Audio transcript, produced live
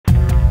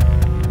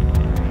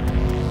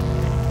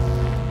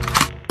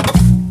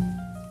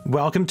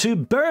Welcome to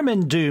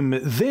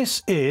Birmindoom.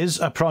 This is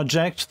a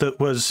project that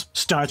was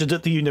started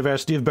at the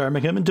University of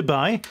Birmingham in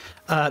Dubai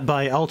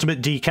by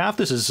UltimateDecaf.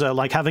 This is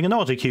like having an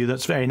autocue.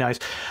 That's very nice.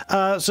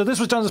 So this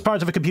was done as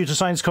part of a computer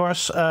science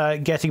course,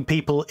 getting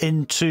people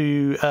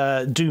into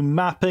do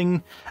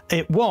mapping.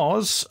 It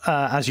was,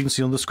 as you can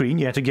see on the screen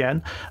yet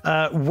again,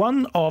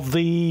 one of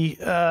the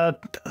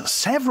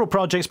several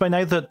projects by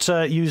now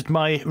that used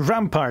my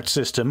Rampart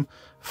system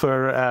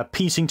for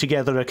piecing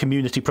together a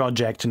community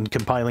project and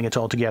compiling it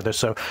all together.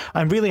 So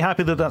I'm really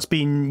happy that that's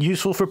been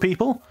useful for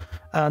people,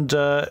 and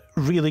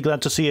really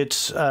glad to see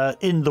it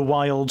in the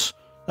wild,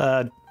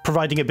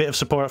 providing a bit of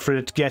support for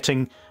it,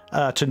 getting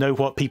to know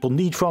what people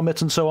need from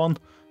it and so on.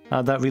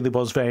 That really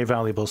was very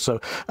valuable. So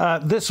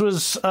this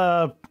was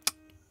the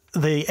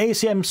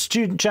ACM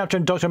student chapter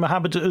and Dr.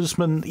 Mohammed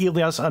Usman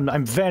Ilyas, and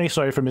I'm very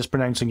sorry for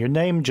mispronouncing your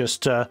name,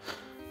 just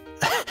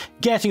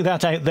getting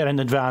that out there in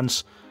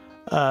advance.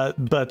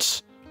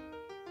 But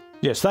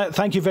yes,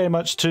 thank you very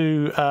much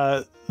to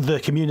the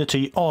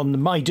community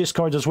on my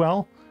Discord as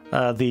well,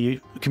 the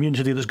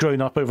community that's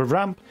grown up over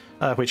Ramp,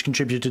 which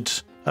contributed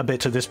a bit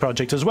to this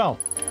project as well.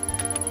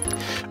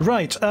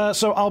 Right,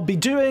 so I'll be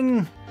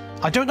doing...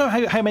 I don't know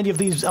how many of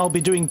these I'll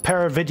be doing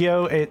per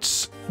video.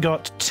 It's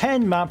got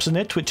 10 maps in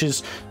it, which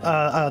is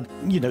a,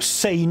 you know,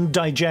 sane,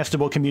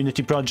 digestible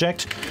community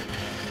project.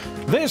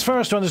 This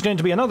first one is going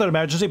to be Another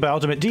Emergency by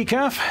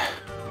UltimateDecaf.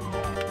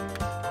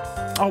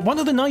 Oh, one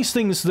of the nice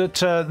things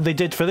that they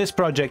did for this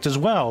project as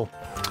well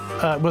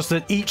was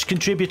that each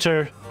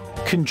contributor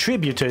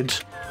contributed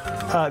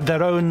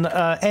their own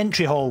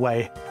entry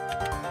hallway.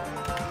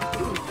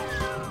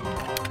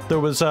 There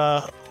was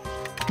a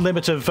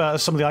limit of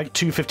something like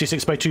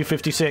 256 by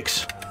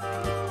 256,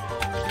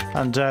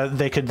 and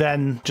they could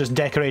then just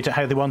decorate it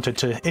how they wanted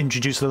to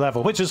introduce the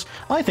level, which is,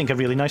 I think, a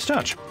really nice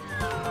touch.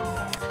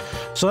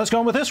 So let's go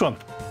on with this one.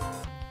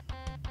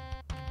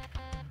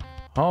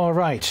 All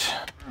right.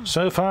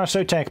 So far,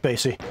 so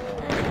tech-basy.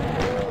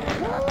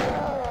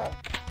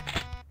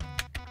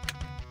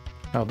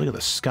 Oh, look at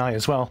the sky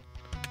as well.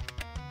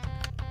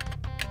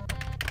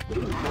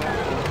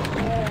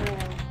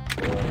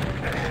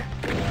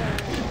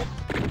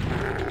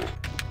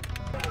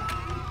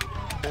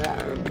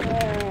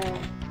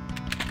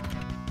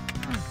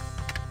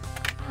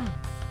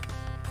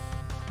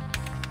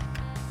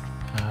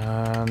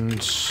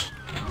 And...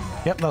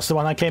 yep, that's the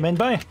one I came in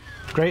by.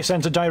 Great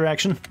sense of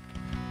direction.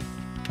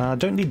 I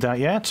don't need that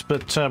yet,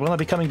 but will I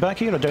be coming back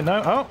here? I don't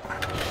know. Oh!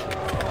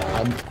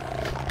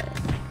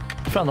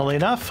 Funnily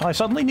enough, I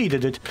suddenly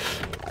needed it.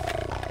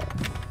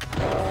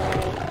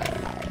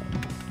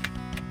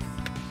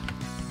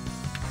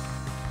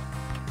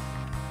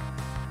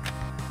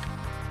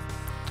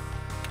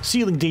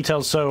 Ceiling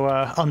detail's so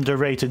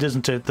underrated,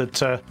 isn't it?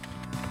 That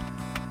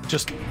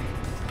just...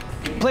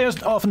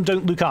 players often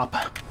don't look up.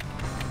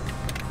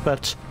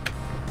 But...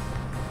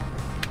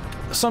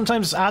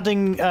 sometimes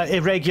adding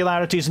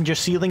irregularities in your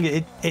ceiling,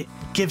 it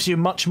gives you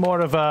much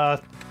more of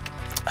a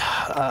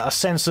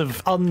sense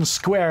of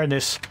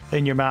unsquareness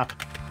in your map,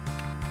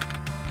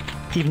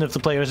 even if the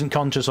player isn't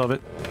conscious of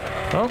it.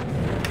 Oh,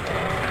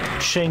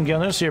 Shane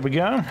Gunners, here we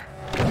go.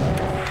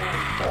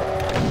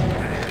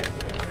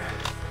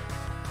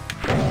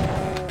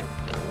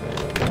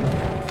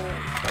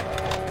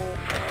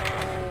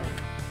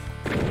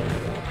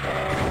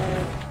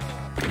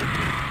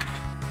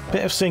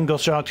 Bit of single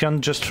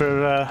shotgun just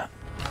for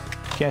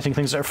getting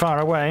things that are far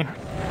away.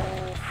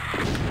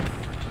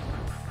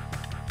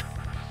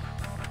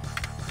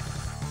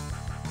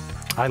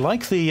 I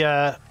like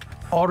the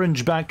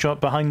orange backdrop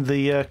behind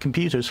the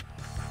computers.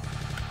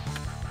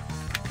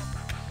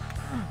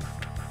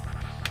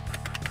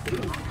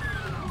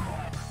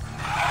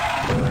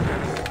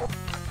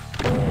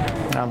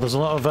 Now there's a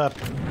lot of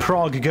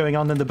prog going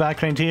on in the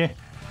background here.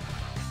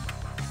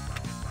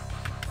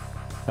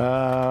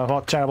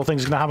 What terrible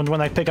things are going to happen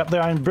when I pick up the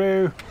Iron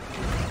Brew?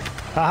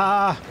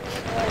 Haha!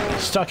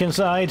 Stuck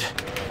inside.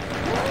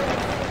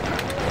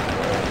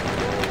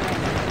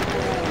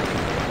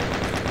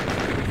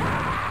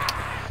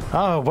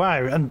 Oh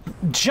wow, and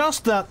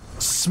just that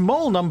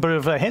small number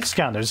of hit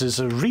scanners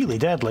is really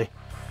deadly.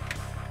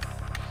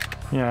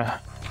 Yeah.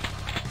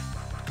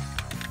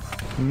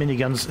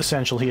 Minigun's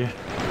essential here.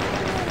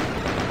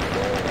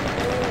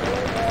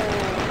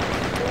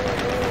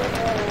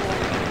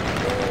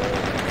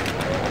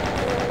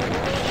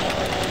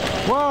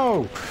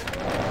 Whoa!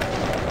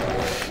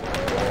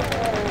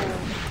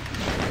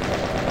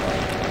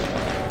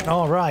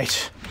 All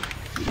right.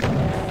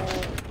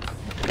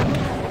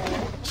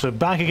 So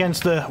back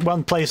against the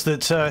one place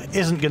that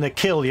isn't going to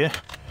kill you.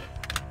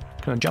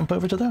 Can I jump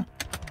over to there?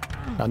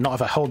 No, not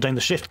if I hold down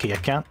the shift key, I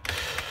can't.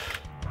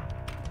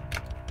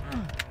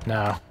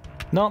 No.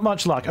 Not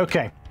much luck.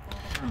 Okay.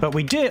 But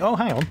we did... oh,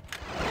 hang on.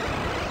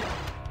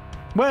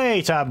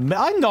 Wait a minute.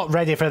 I'm not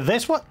ready for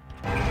this. What?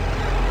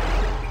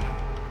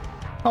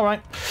 All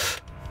right.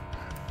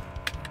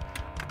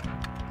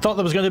 Thought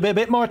there was going to be a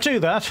bit more to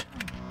that.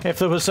 If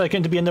there was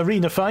going to be an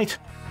arena fight.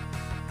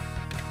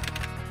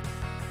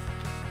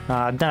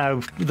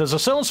 Now, there's a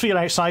soul sphere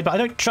outside, but I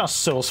don't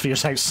trust soul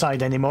spheres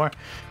outside anymore.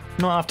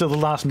 Not after the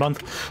last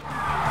month.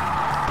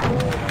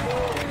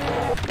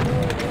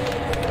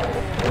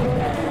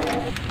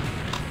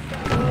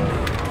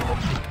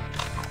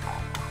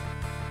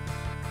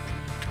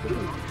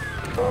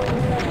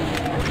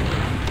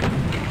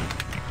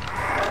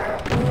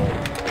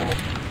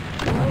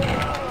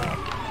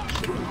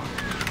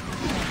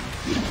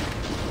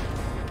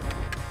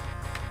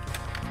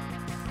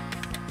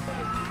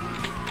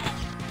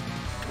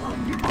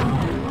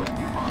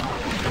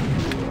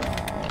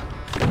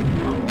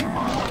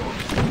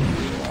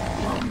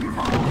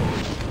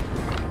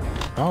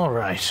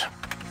 Alright.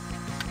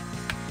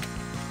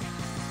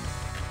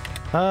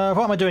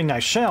 What am I doing now?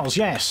 Shells,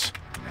 yes.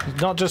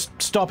 Not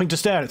just stopping to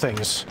stare at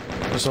things.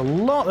 There's a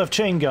lot of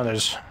chain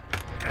gunners.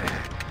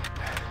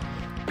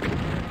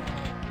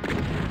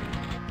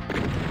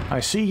 I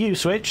see you,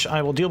 Switch.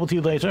 I will deal with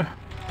you later.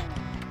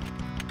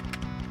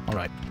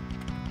 Alright.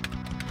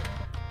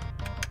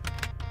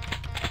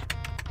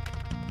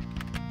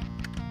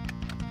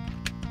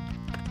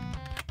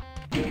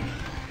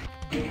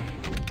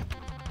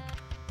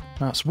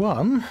 That's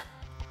one.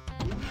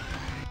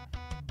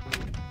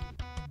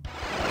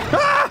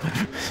 Ah!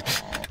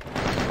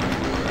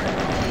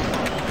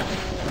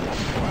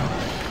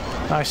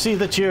 I see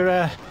that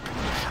you're,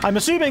 I'm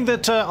assuming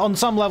that on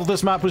some level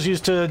this map was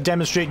used to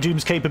demonstrate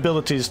Doom's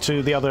capabilities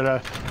to the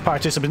other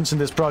participants in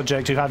this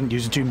project who hadn't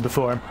used Doom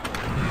before.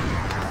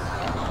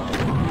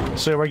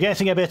 So we're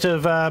getting a bit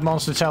of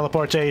monster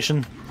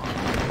teleportation.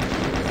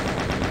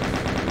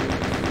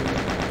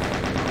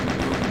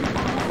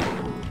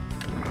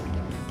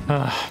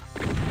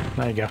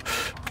 There you go.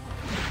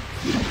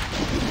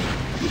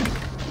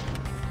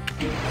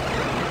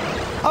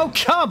 Oh,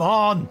 come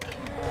on!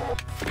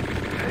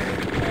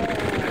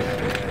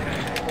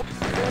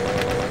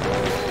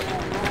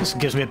 This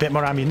gives me a bit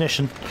more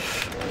ammunition.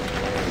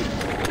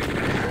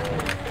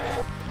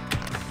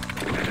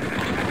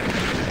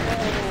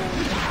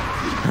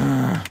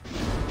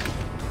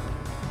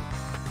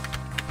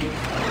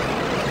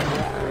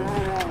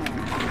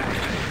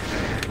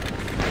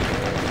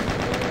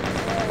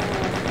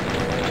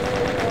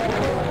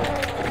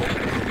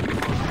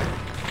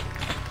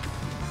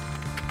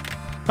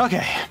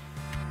 Okay.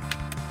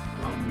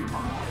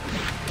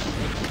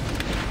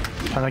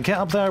 Can I get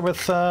up there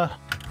with,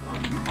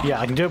 yeah,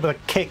 I can do it with a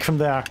kick from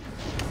there.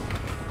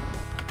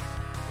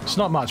 It's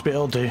not much, but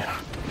it'll do.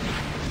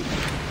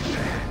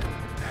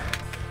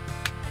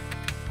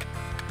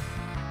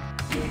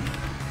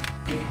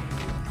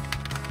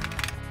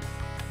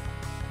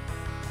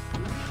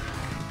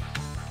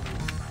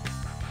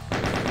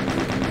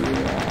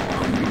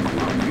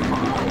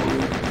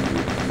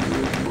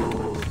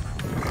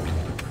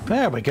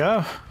 There we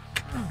go.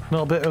 A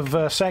little bit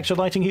of sector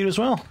lighting here as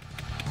well.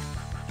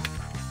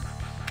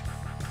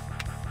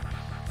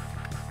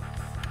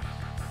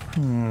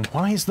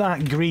 Why is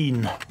that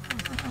green?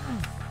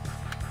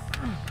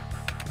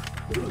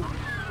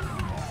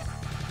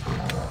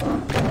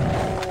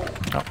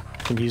 Oh,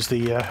 can use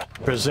the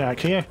Berserk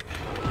here.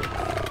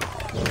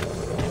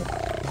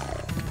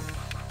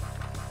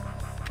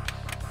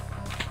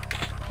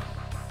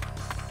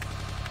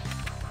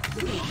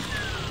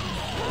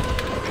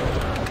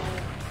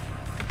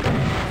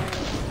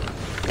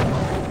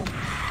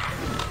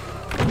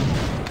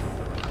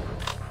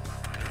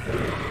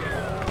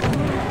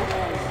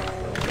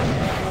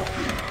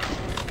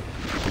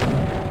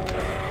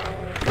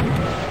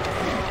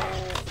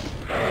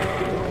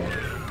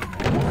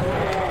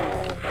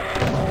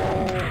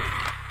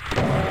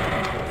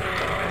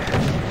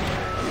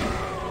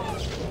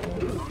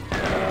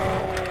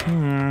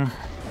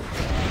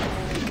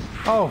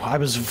 Oh, I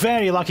was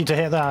very lucky to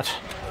hit that.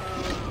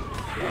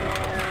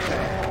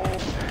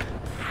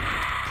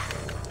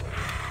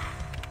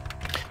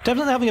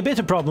 Definitely having a bit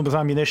of problem with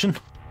ammunition.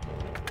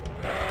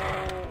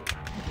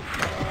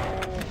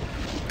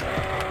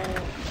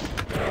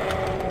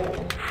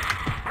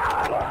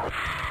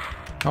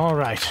 All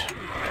right.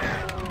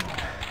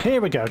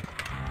 Here we go.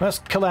 Let's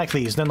collect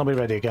these, then they'll be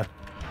ready again.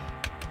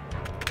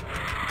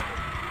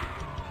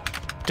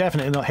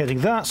 Definitely not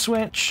hitting that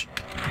switch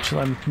until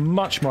I'm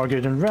much more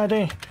good and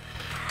ready.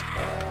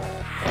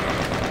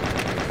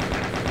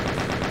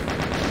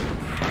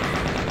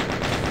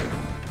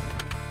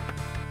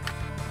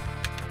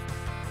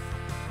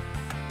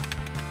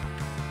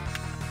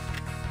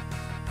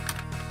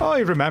 I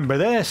remember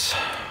this.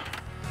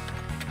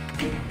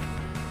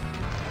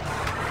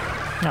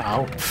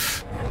 No.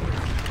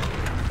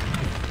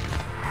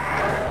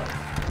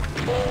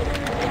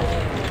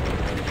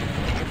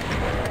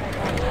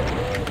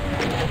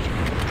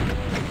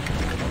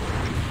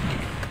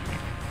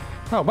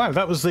 Oh wow,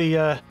 that was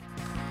the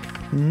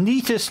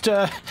neatest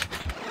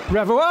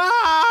revel.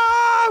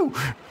 Whoa!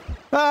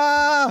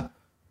 Ah!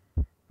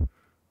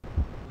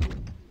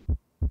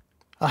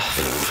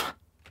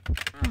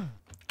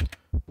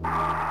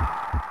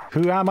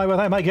 Who am I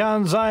without my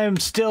guns? I am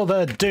still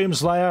the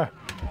Doomslayer.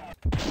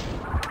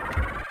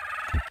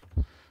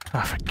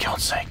 Oh, for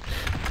God's sake.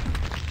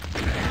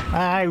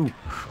 Ow.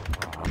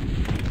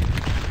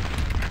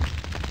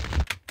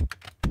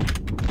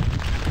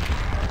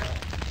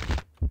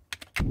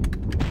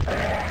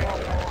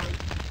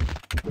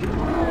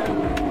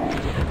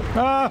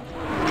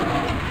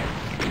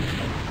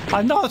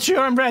 I'm not sure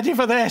I'm ready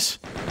for this.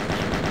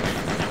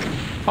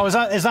 Oh, is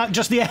that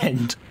just the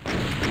end?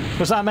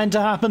 Was that meant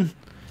to happen?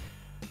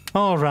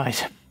 All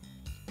right.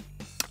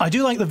 I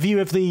do like the view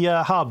of the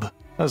hub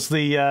as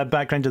the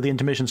background of the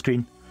intermission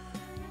screen.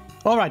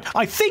 All right,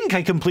 I think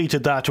I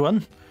completed that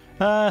one.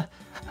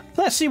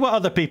 Let's see what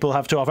other people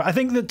have to offer. I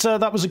think that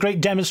that was a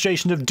great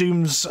demonstration of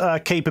Doom's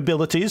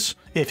capabilities,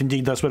 if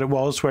indeed that's what it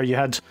was, where you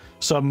had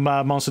some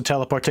monster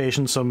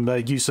teleportation, some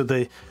use of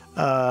the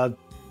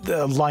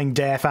line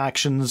death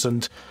actions,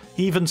 and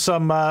even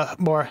some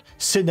more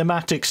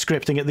cinematic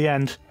scripting at the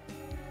end.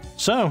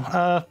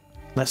 So,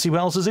 let's see what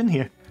else is in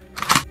here.